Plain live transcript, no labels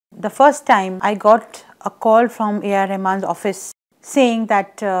the first time I got a call from A.R. Rahman's office saying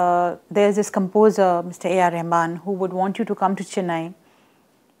that there's this composer, Mr. A.R. Rahman, who would want you to come to Chennai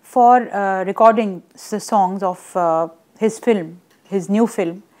for recording the songs of his film, his new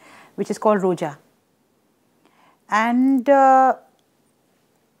film, which is called Roja. And I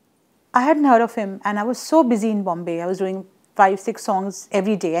hadn't heard of him, and I was so busy in Bombay. I was doing 5-6 songs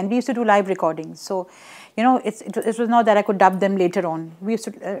every day, and we used to do live recordings. So, you know, it was not that I could dub them later on. We used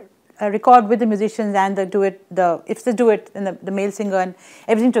to record with the musicians and the duet, it's the duet and the male singer and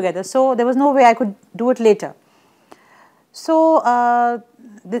everything together. So there was no way I could do it later. So I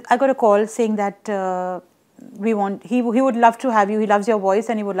got a call saying that he would love to have you. He loves your voice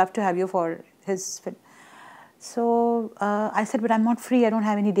and he would love to have you for his film. So I said, but I'm not free. I don't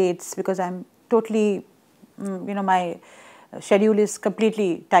have any dates because I'm totally, you know, my schedule is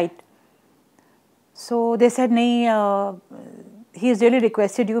completely tight. So they said, nahi, he has really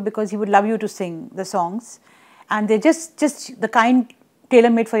requested you because he would love you to sing the songs, and they're just the kind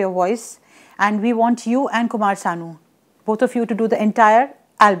tailor-made for your voice, and we want you and Kumar Sanu, both of you, to do the entire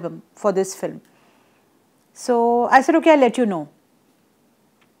album for this film. So I said, okay, I'll let you know.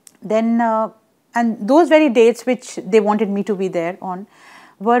 Then, and those very dates which they wanted me to be there on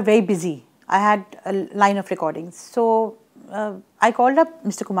were very busy. I had a line of recordings. So I called up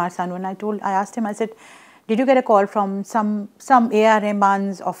Mr. Kumar Sanu and I asked him, I said, did you get a call from some A.R.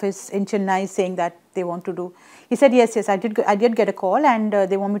 Rahman's office in Chennai saying that they want to do? He said, yes, I did get a call, and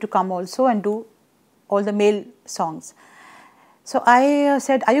they want me to come also and do all the male songs. So I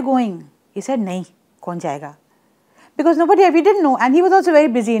said, are you going? He said, nahi, kaun jayega? Because we didn't know, and he was also very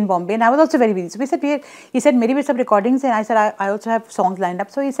busy in Bombay, and I was also very busy. So we said, he said, maybe with some recordings, and I said, I also have songs lined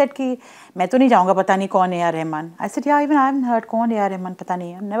up. So he said, ki, main to nahi jaunga, pata nahi kaun A.R. Rahman. I said, yeah, even I haven't heard kaun A.R. Rahman, pata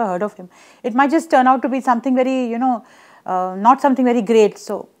nahi, I've never heard of him. It might just turn out to be something very, you know, not something very great.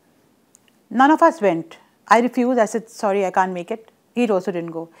 So none of us went. I refused. I said, sorry, I can't make it. He also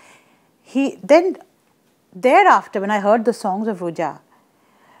didn't go. Then thereafter, when I heard the songs of Roja,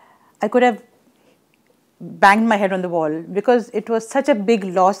 I could have banged my head on the wall because it was such a big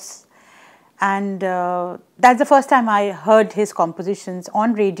loss, and that's the first time I heard his compositions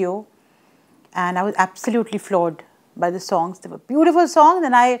on radio, and I was absolutely floored by the songs. They were beautiful songs,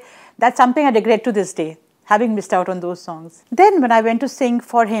 and that's something I regret to this day, having missed out on those songs. Then when I went to sing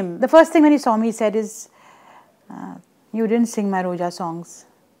for him, the first thing when he saw me, he said is, you didn't sing my Roja songs.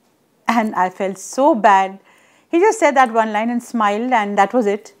 And I felt so bad. He just said that one line and smiled, and that was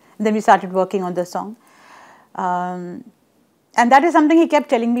it. And then we started working on the song. And that is something he kept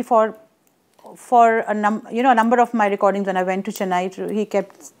telling me for a number of my recordings. When I went to Chennai, he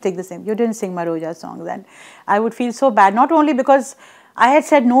kept saying the same, you didn't sing my Roja songs. And I would feel so bad, not only because I had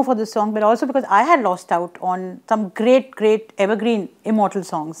said no for the song, but also because I had lost out on some great evergreen immortal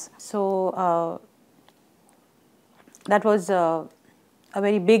songs. So that was a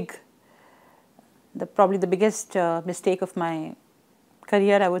very big, probably the biggest mistake of my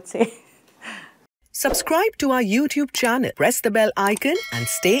career, I would say. Subscribe to our YouTube channel, press the bell icon and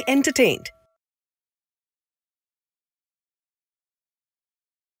stay entertained.